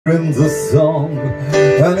in the song,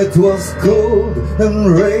 and it was cold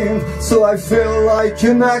and rained, so I felt like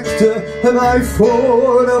an actor, and I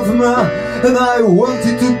thought of ma, and I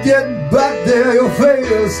wanted to get back there. Your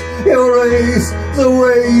face, your race, the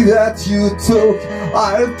way that you talk,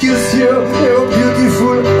 I'll kiss you, you're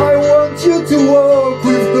beautiful, I want you to walk.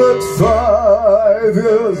 We've got 5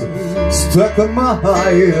 years stuck on my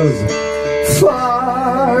eyes,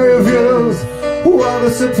 5 years. What a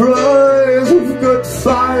surprise, we've got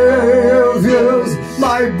 5 years.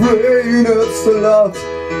 My brain hurts a lot.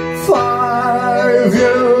 5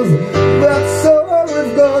 years, that's all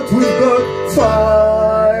we've got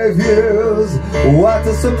 5 years. What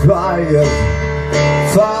a surprise.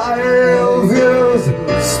 5 years,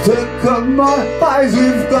 stuck on my eyes,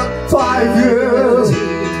 we've got 5 years.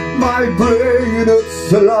 My brain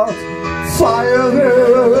hurts a lot. 5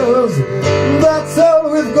 years, that's all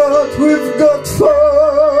we've got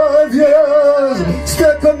 5 years.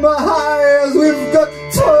 Stuck on my eyes, we've got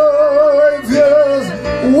 5 years.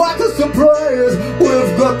 What a surprise,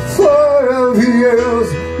 we've got 5 years.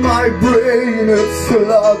 My brain hurts a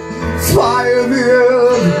lot. 5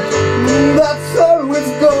 years, that's all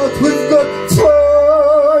we've got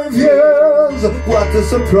 5 years. What a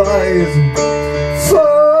surprise.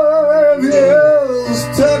 5 years,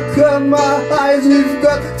 stuck on my eyes, we've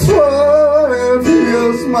got 5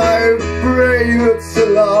 years. My brain hurts a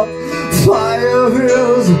lot. 5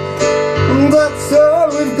 years, that's all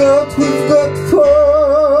we've got